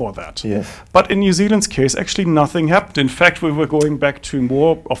symbol for that. But in New Zealand's case, actually nothing happened. In fact, we were going back to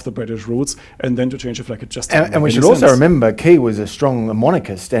more of the British roots, and then to change the flag, it just didn't and we should also remember, Key was a strong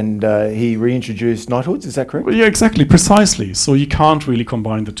monarchist, and he reintroduced knighthoods, is that correct? Well, yeah, exactly, precisely. So you can't really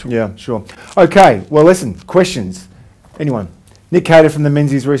combine the two. Yeah, sure. Okay, well listen, questions. Anyone? Nick Cater from the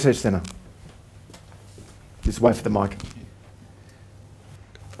Menzies Research Centre. Just wait for the mic.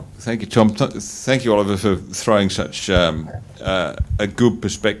 Thank you, Tom. Thank you, Oliver, for throwing such a good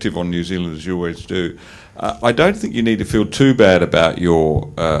perspective on New Zealand, as you always do. I don't think you need to feel too bad about your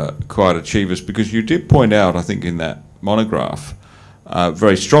quiet achievers, because you did point out, I think, in that monograph,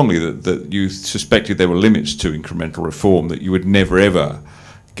 very strongly that you suspected there were limits to incremental reform, that you would never, ever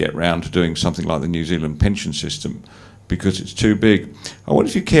get round to doing something like the New Zealand pension system because it's too big. I wonder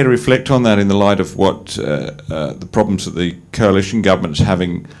if you care to reflect on that in the light of what the problems that the coalition government's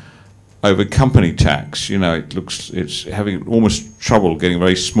having over company tax. You know, it's having almost trouble getting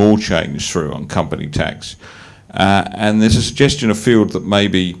very small change through on company tax. And there's a suggestion afield that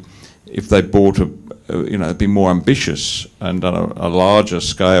maybe if they bought be more ambitious and done a larger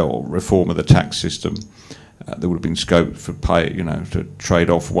scale reform of the tax system, there would have been scope for to trade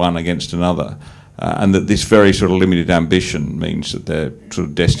off one against another, and that this very sort of limited ambition means that they're sort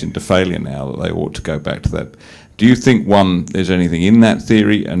of destined to failure now, that they ought to go back to that. Do you think, one, there's anything in that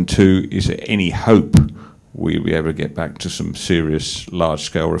theory, and two, is there any hope we'll be able to get back to some serious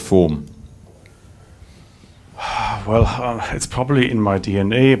large-scale reform? Well, it's probably in my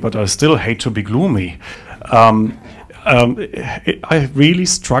DNA, but I still hate to be gloomy. I really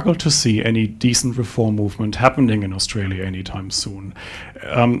struggle to see any decent reform movement happening in Australia anytime soon.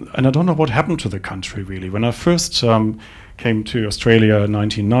 And I don't know what happened to the country, really. When I first came to Australia in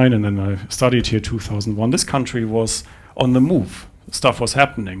 1999, and then I studied here 2001. This country was on the move. Stuff was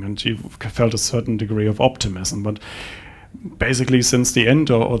happening, and you felt a certain degree of optimism. But basically, since the end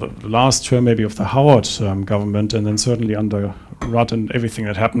or the last term maybe of the Howard government, and then certainly under Rudd and everything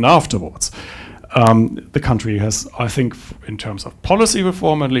that happened afterwards, the country has, I think, in terms of policy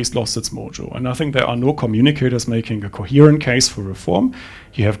reform, at least lost its mojo. And I think there are no communicators making a coherent case for reform.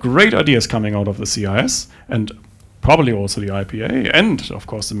 You have great ideas coming out of the CIS and probably also the IPA and, of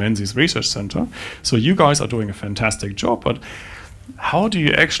course, the Menzies Research Center. So you guys are doing a fantastic job, but how do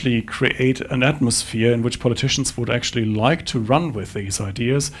you actually create an atmosphere in which politicians would actually like to run with these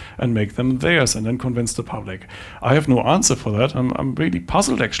ideas and make them theirs and then convince the public? I have no answer for that. I'm really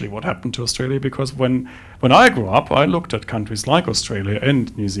puzzled actually what happened to Australia, because when I grew up, I looked at countries like Australia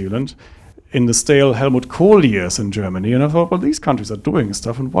and New Zealand in the stale Helmut Kohl years in Germany, and I thought, well, these countries are doing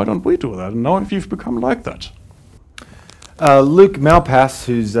stuff, and why don't we do that? And now you've become like that. Luke Malpass,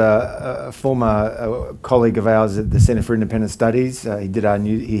 who's a former colleague of ours at the Centre for Independent Studies,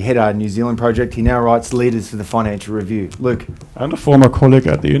 he headed our New Zealand project. He now writes leaders for the Financial Review. Luke. And a former colleague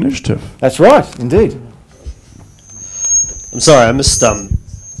at the Initiative. That's right, indeed. I'm sorry, I missed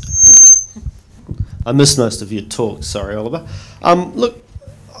most of your talk. Sorry, Oliver. Look,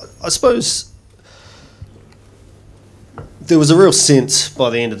 I suppose there was a real sense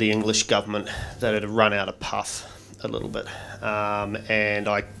by the end of the English government that it had run out of puff a little bit,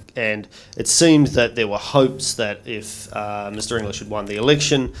 and it seemed that there were hopes that if Mr. English had won the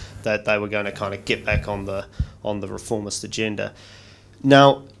election, that they were going to kind of get back on the reformist agenda.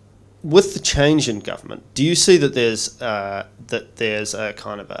 Now, with the change in government, do you see that there's a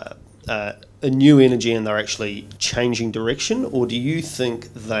kind of a new energy and they're actually changing direction, or do you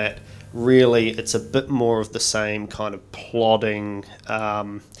think that really it's a bit more of the same kind of plodding,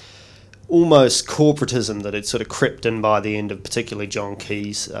 almost corporatism that had sort of crept in by the end of particularly John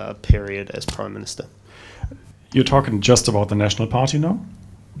Key's period as Prime Minister? You're talking just about the National Party now?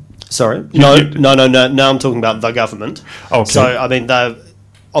 Sorry? No, now I'm talking about the government. Okay. So, I mean, they're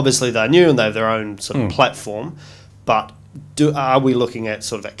new and they have their own sort of platform, but are we looking at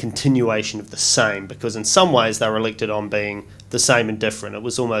sort of a continuation of the same? Because in some ways they were elected on being the same and different. It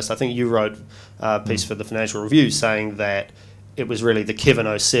was almost, I think you wrote a piece for the Financial Review saying that it was really the Kevin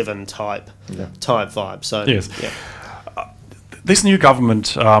 07 type vibe. So yes. Yeah. This new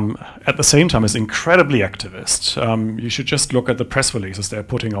government, at the same time, is incredibly activist. You should just look at the press releases they're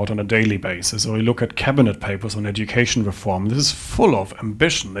putting out on a daily basis, or you look at cabinet papers on education reform. This is full of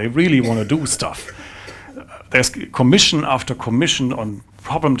ambition. They really want to do stuff. There's commission after commission on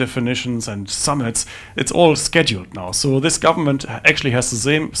problem definitions and summits. It's all scheduled now. So this government actually has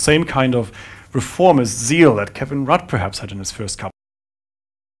the same kind of reformist zeal that Kevin Rudd perhaps had in his first couple.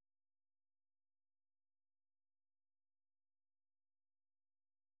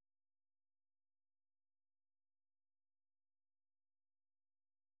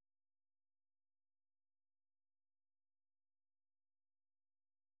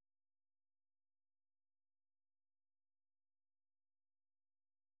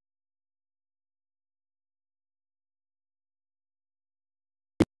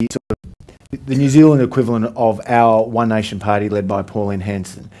 The New Zealand equivalent of our One Nation Party led by Pauline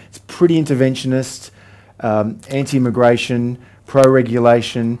Hanson. It's pretty interventionist, anti-immigration,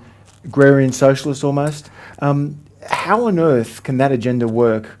 pro-regulation, agrarian socialist almost. How on earth can that agenda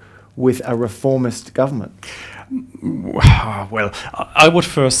work with a reformist government? Well, I would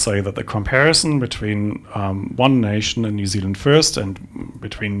first say that the comparison between One Nation and New Zealand First and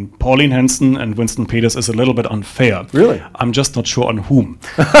between Pauline Hanson and Winston Peters is a little bit unfair. Really? I'm just not sure on whom.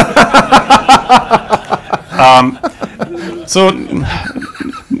 So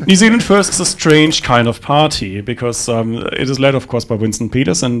New Zealand First is a strange kind of party because it is led, of course, by Winston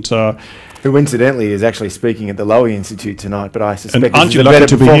Peters, and who incidentally is actually speaking at the Lowy Institute tonight. But I suspect aren't you lucky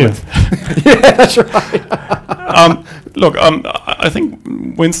to be here? Yeah, that's right. Look, I think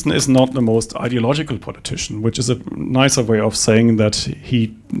Winston is not the most ideological politician, which is a nicer way of saying that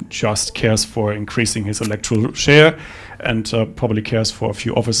he just cares for increasing his electoral share and probably cares for a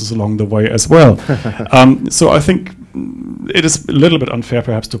few offices along the way as well. So I think it is a little bit unfair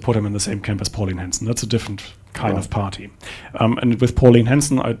perhaps to put him in the same camp as Pauline Hanson. That's a different kind of party. And with Pauline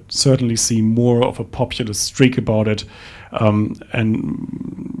Hanson, I certainly see more of a populist streak about it and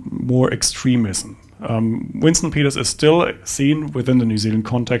more extremism. Winston Peters is still seen within the New Zealand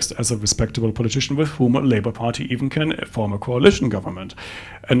context as a respectable politician with whom a Labour Party even can form a coalition government.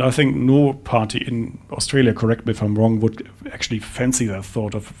 And I think no party in Australia, correct me if I'm wrong, would actually fancy that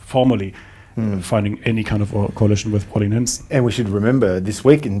thought of formally finding any kind of a coalition with Pauline Hanson. And we should remember, this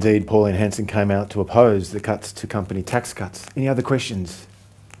week indeed, Pauline Hanson came out to oppose the cuts to company tax cuts. Any other questions?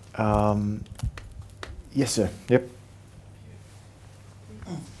 Yes, sir. Yep.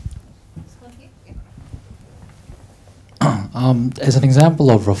 As an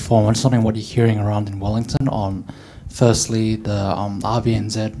example of reform, I'm just wondering what you're hearing around in Wellington on, firstly, the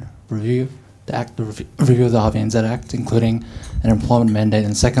RVNZ review, the review of the RVNZ Act, including an employment mandate,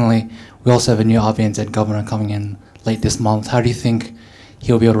 and secondly, we also have a new RVNZ governor coming in late this month. How do you think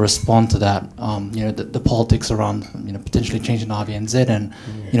he'll be able to respond to that? The politics around potentially changing RVNZ and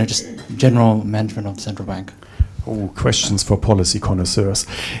just general management of the central bank. Oh, questions for policy connoisseurs.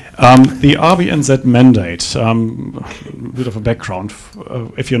 The RBNZ mandate, a bit of a background.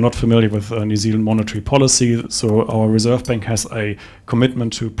 If you're not familiar with New Zealand monetary policy, so our Reserve Bank has a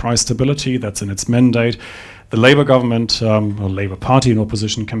commitment to price stability, that's in its mandate. The Labour government, or Labour Party in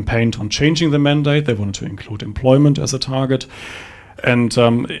opposition, campaigned on changing the mandate. They wanted to include employment as a target. And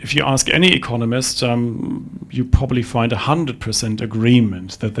if you ask any economist, you probably find 100%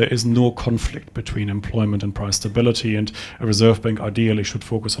 agreement that there is no conflict between employment and price stability, and a Reserve Bank ideally should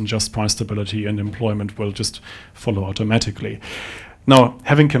focus on just price stability, and employment will just follow automatically. Now,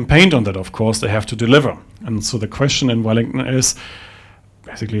 having campaigned on that, of course, they have to deliver. And so the question in Wellington is,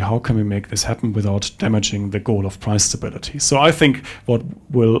 basically, how can we make this happen without damaging the goal of price stability? So I think what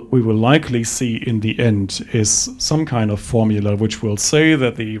we will likely see in the end is some kind of formula which will say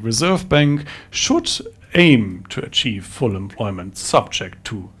that the Reserve Bank should aim to achieve full employment subject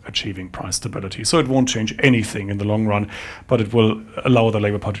to achieving price stability. So it won't change anything in the long run, but it will allow the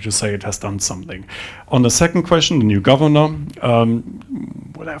Labour Party to say it has done something. On the second question, the new governor,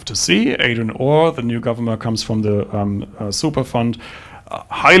 we'll have to see. Ardern Orr, the new governor, comes from the Super Fund.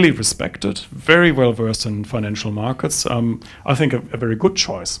 Highly respected, very well versed in financial markets. I think a very good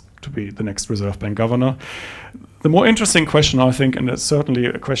choice to be the next Reserve Bank governor. The more interesting question, I think, and it's certainly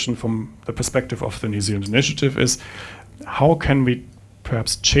a question from the perspective of the New Zealand Initiative, is how can we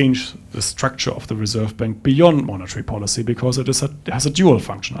perhaps change the structure of the Reserve Bank beyond monetary policy, because it has a dual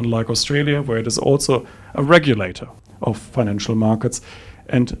function, unlike Australia, where it is also a regulator of financial markets.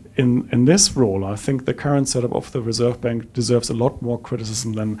 And in this role, I think the current setup of the Reserve Bank deserves a lot more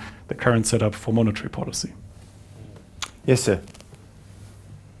criticism than the current setup for monetary policy. Yes, sir.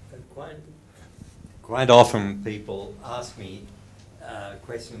 Quite often people ask me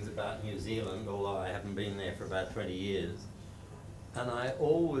questions about New Zealand, although I haven't been there for about 20 years. And I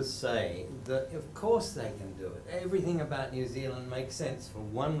always say that of course they can do it. Everything about New Zealand makes sense for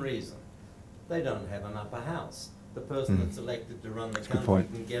one reason. They don't have an upper house. The person that's elected to run the country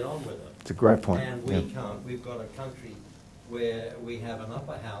can get on with it. It's a great point. And we can't. We've got a country where we have an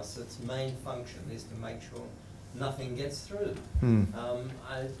upper house that's main function is to make sure nothing gets through.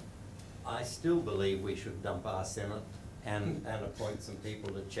 I still believe we should dump our Senate and appoint some people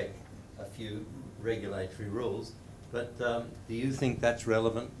to check a few regulatory rules. But do you think that's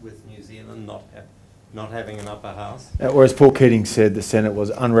relevant with New Zealand not having an upper house? Or as Paul Keating said, the Senate was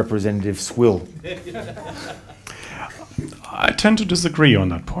unrepresentative swill. I tend to disagree on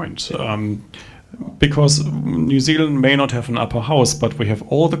that point, because New Zealand may not have an upper house, but we have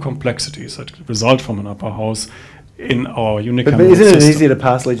all the complexities that result from an upper house in our unicameral But isn't it system. easier to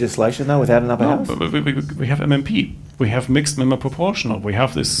pass legislation, though, without an upper house? But we have MMP. We have mixed member proportional. We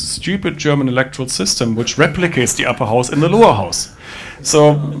have this stupid German electoral system which replicates the upper house in the lower house.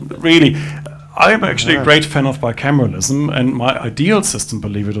 So really, I'm actually a great fan of bicameralism, and my ideal system,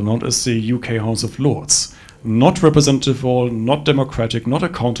 believe it or not, is the UK House of Lords. Not representative all, not democratic, not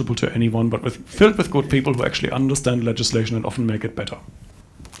accountable to anyone, but filled with good people who actually understand legislation and often make it better.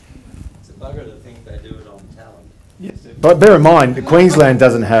 It's a bugger to think they do it on talent. Yes. But bear in mind, Queensland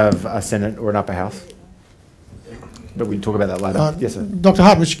doesn't have a Senate or an upper house. But we can talk about that later. Yes, sir. Dr.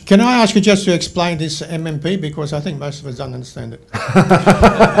 Hartwich, can I ask you just to explain this MMP, because I think most of us don't understand it.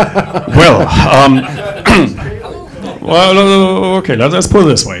 Well, okay, let's put it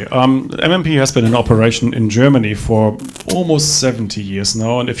this way. MMP has been in operation in Germany for almost 70 years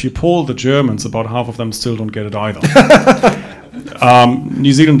now, and if you poll the Germans, about half of them still don't get it either.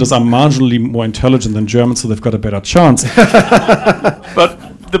 New Zealanders are marginally more intelligent than Germans, so they've got a better chance. But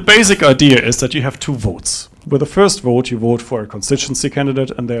the basic idea is that you have two votes. With the first vote, you vote for a constituency candidate,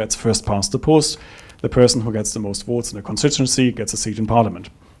 and there it's first past the post. The person who gets the most votes in a constituency gets a seat in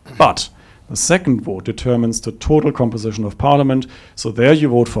parliament. But the second vote determines the total composition of parliament, so there you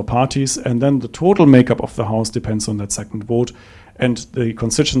vote for parties, and then the total makeup of the House depends on that second vote, and the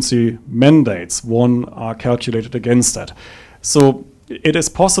constituency mandates won are calculated against that. So it is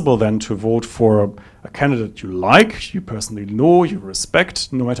possible then to vote for a candidate you like, you personally know, you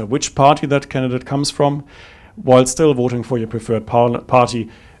respect, no matter which party that candidate comes from, while still voting for your preferred party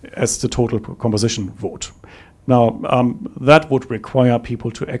as the total composition vote. Now, that would require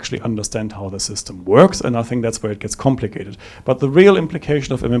people to actually understand how the system works, and I think that's where it gets complicated. But the real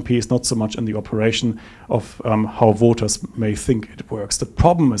implication of MMP is not so much in the operation of how voters may think it works. The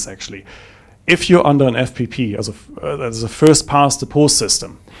problem is actually, if you're under an FPP, as a first past the post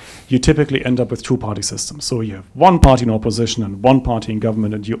system, you typically end up with two-party systems. So you have one party in opposition and one party in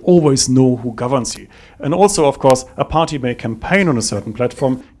government, and you always know who governs you. And also, of course, a party may campaign on a certain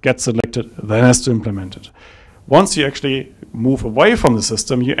platform, gets elected, then has to implement it. Once you actually move away from the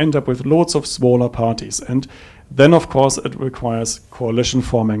system, you end up with loads of smaller parties. And then, of course, it requires coalition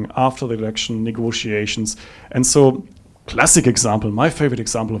forming after the election, negotiations. And so, classic example, my favorite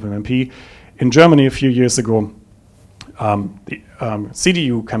example of MMP, in Germany a few years ago, the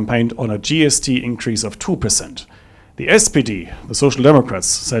CDU campaigned on a GST increase of 2%. The SPD, the Social Democrats,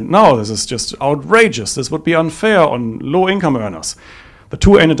 said, no, this is just outrageous. This would be unfair on low-income earners. The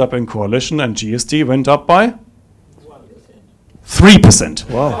two ended up in coalition, and GST went up by 3%.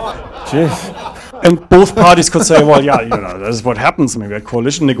 Wow. Jeez. And both parties could say, well, yeah, you know, this is what happens. Maybe at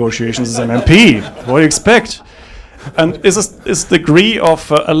coalition negotiations is MMP. What do you expect? And is degree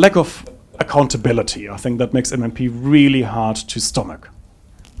of a lack of accountability. I think that makes MMP really hard to stomach.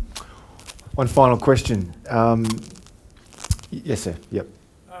 One final question. Yes, sir. Yep.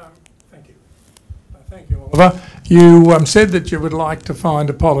 Thank you. Thank you, Oliver. You said that you would like to find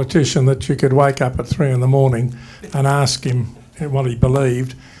a politician that you could wake up at 3 in the morning and ask him what he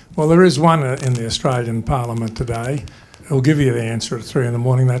believed. Well, there is one in the Australian Parliament today who'll give you the answer at 3 in the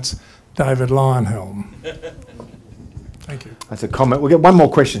morning. That's David Lionhelm. Thank you. That's a comment. We'll get one more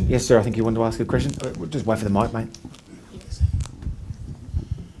question. Yes, sir, I think you wanted to ask a question. We'll just wait for the mic, mate.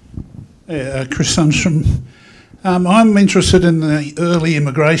 Chris Sunstrom. I'm interested in the early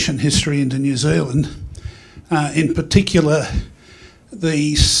immigration history into New Zealand. In particular,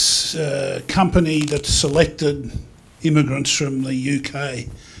 the company that selected immigrants from the UK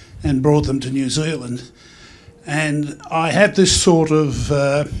and brought them to New Zealand. And I have this sort of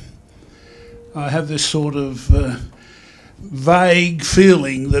vague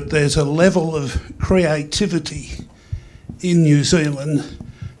feeling that there's a level of creativity in New Zealand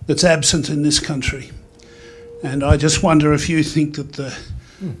that's absent in this country. And I just wonder if you think that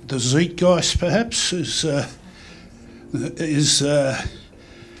the zeitgeist perhaps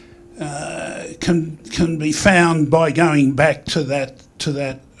can be found by going back to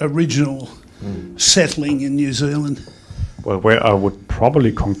that original settling in New Zealand. Well, where I would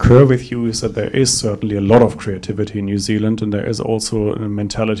probably concur with you is that there is certainly a lot of creativity in New Zealand, and there is also a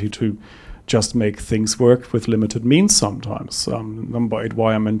mentality to just make things work with limited means sometimes. Number 8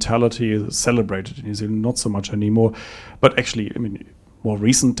 wire mentality is celebrated in New Zealand, not so much anymore. But actually, I mean, more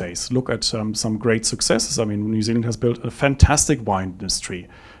recent days, look at some great successes. I mean, New Zealand has built a fantastic wine industry,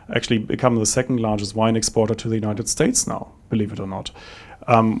 actually become the second largest wine exporter to the United States now, believe it or not.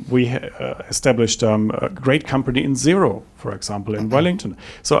 We established a great company in Zero, for example, in Wellington.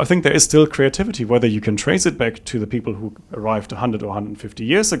 So I think there is still creativity, whether you can trace it back to the people who arrived 100 or 150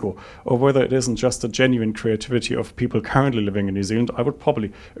 years ago, or whether it isn't just a genuine creativity of people currently living in New Zealand. I would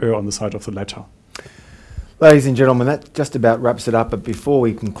probably err on the side of the latter. Ladies and gentlemen, that just about wraps it up. But before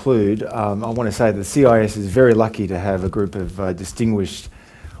we conclude, I want to say that the CIS is very lucky to have a group of distinguished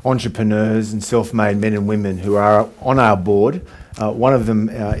entrepreneurs and self-made men and women who are on our board. One of them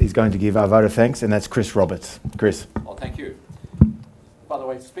is going to give our vote of thanks, and that's Chris Roberts. Chris. Oh, thank you. By the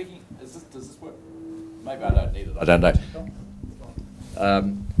way, speaking, does this work? Maybe I don't need it. I don't know.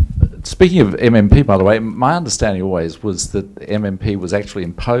 Speaking of MMP, by the way, my understanding always was that MMP was actually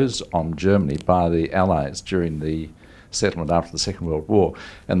imposed on Germany by the Allies during the settlement after the Second World War.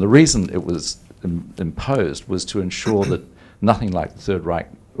 And the reason it was imposed was to ensure that nothing like the Third Reich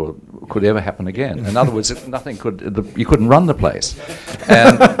could ever happen again. In other words, you couldn't run the place,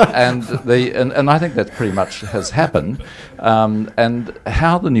 and I think that pretty much has happened. And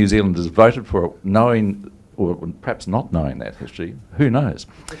how the New Zealanders voted for it, knowing or perhaps not knowing that history, who knows?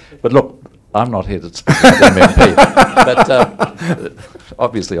 But look, I'm not here to speak about MMP, but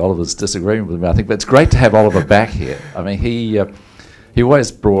obviously Oliver's disagreeing with me. I think but it's great to have Oliver back here. I mean, he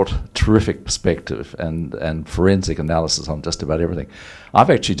always brought terrific perspective and forensic analysis on just about everything.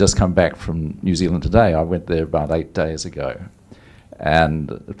 I've actually just come back from New Zealand today. I went there about 8 days ago, and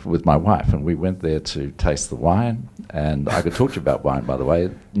with my wife, and we went there to taste the wine. And I could talk to you about wine, by the way.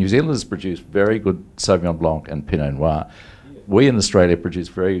 New Zealanders produce very good Sauvignon Blanc and Pinot Noir. We in Australia produce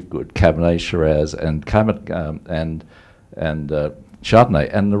very good Cabernet Shiraz and Chardonnay.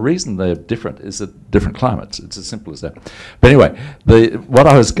 And the reason they're different is that different climates. It's as simple as that. But anyway, what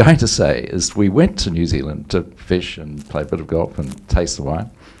I was going to say is we went to New Zealand to fish and play a bit of golf and taste the wine.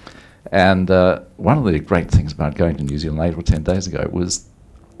 And one of the great things about going to New Zealand 8 or 10 days ago was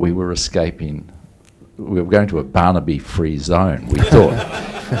we were going to a Barnaby-free zone, we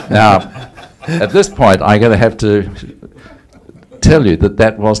thought. Now, at this point, I'm going to have to tell you that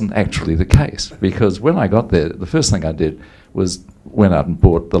that wasn't actually the case, because when I got there, the first thing I did was went out and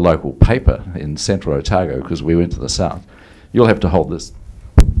bought the local paper in Central Otago, because we went to the south. You'll have to hold this.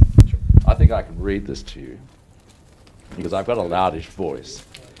 I think I can read this to you, because I've got a loudish voice.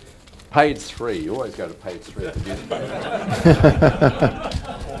 Page 3, you always go to page 3 of the newspaper.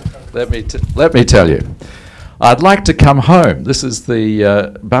 Let me tell you. I'd like to come home. This is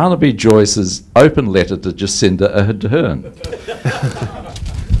the Barnaby Joyce's open letter to Jacinda Ardern.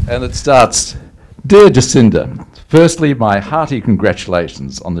 And it starts, Dear Jacinda, firstly, my hearty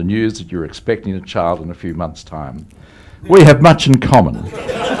congratulations on the news that you're expecting a child in a few months' time. We have much in common.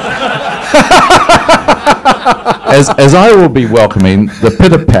 As I will be welcoming the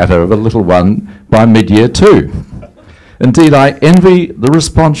pitter-patter of a little one by mid-year too. Indeed, I envy the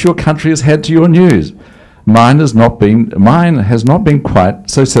response your country has had to your news. Mine has not been quite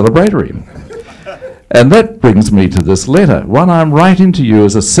so celebratory. And that brings me to this letter, one I'm writing to you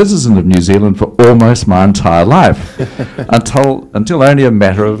as a citizen of New Zealand for almost my entire life, until only a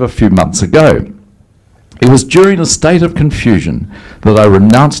matter of a few months ago. It was during a state of confusion that I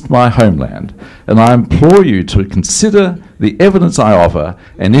renounced my homeland, and I implore you to consider the evidence I offer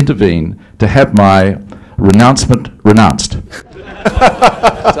and intervene to have my renouncement renounced.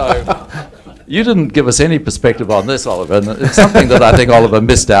 So, you didn't give us any perspective on this, Oliver, and it's something that I think Oliver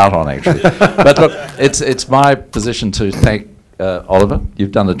missed out on, actually. But look, it's my position to thank Oliver.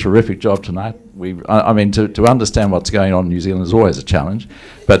 You've done a terrific job tonight. I mean, to understand what's going on in New Zealand is always a challenge,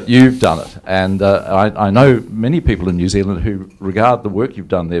 but you've done it. And I know many people in New Zealand who regard the work you've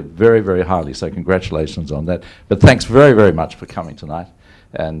done there very, very highly, so congratulations on that. But thanks very, very much for coming tonight.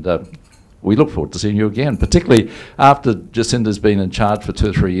 And we look forward to seeing you again, particularly after Jacinda's been in charge for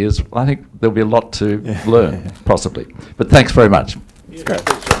 2 or 3 years. I think there'll be a lot to learn, possibly. But thanks very much. That's great.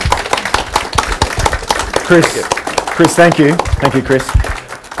 Chris, thank you. Thank you, Chris.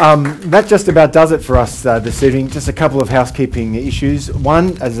 That just about does it for us this evening. Just a couple of housekeeping issues.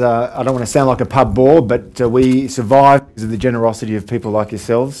 One, as I don't want to sound like a pub bore, but we survive because of the generosity of people like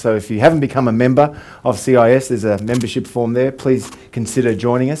yourselves. So if you haven't become a member of CIS, there's a membership form there. Please consider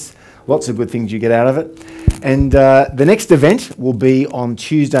joining us. Lots of good things you get out of it. And the next event will be on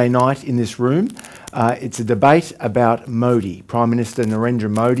Tuesday night in this room. It's a debate about Modi, Prime Minister Narendra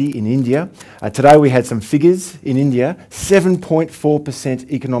Modi in India. Today we had some figures in India,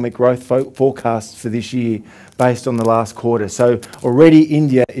 7.4% economic growth forecasts for this year based on the last quarter. So already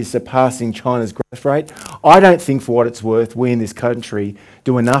India is surpassing China's growth rate. I don't think, for what it's worth, we in this country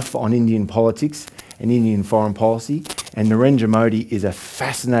do enough on Indian politics and Indian foreign policy, and Narendra Modi is a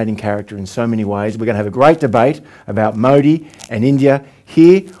fascinating character in so many ways. We're going to have a great debate about Modi and India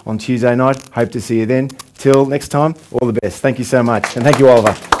here on Tuesday night. Hope to see you then. Till next time, all the best. Thank you so much, and thank you,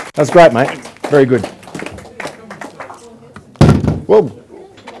 Oliver. That was great, mate. Very good. Whoa.